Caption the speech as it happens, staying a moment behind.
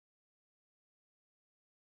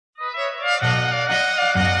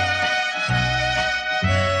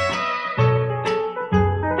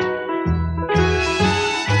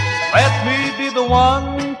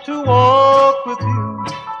one to walk with you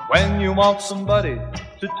when you want somebody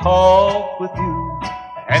to talk with you.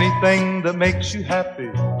 Anything that makes you happy,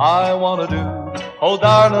 I want to do. Oh,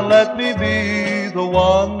 darling, let me be the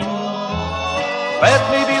one. Let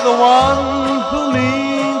me be the one who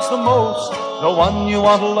means the most, the one you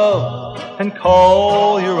want to love and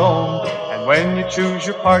call your own. And when you choose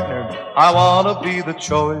your partner, I want to be the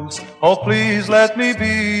choice. Oh, please let me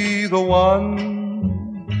be the one.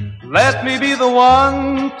 Let me be the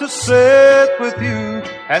one to sit with you.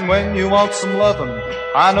 And when you want some loving,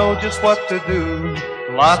 I know just what to do.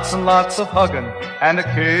 Lots and lots of hugging and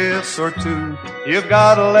a kiss or two. You've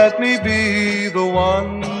got to let me be the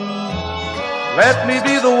one. Let me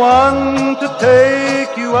be the one to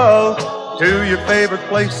take you out to your favorite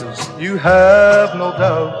places, you have no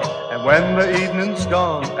doubt. And when the evening's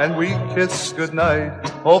gone and we kiss goodnight,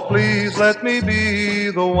 oh, please let me be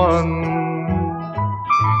the one.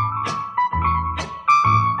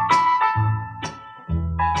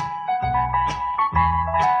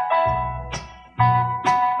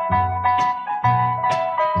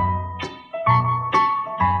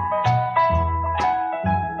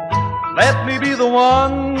 Let me be the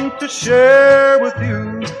one to share with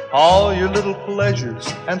you all your little pleasures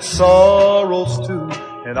and sorrows too.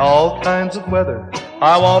 In all kinds of weather,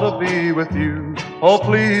 I want to be with you. Oh,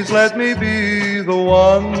 please let me be the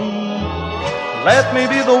one. Let me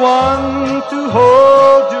be the one to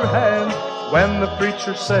hold your hand when the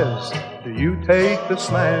preacher says, do you take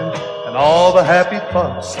this man? And all the happy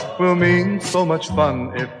thoughts will mean so much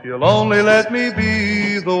fun if you'll only let me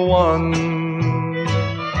be the one.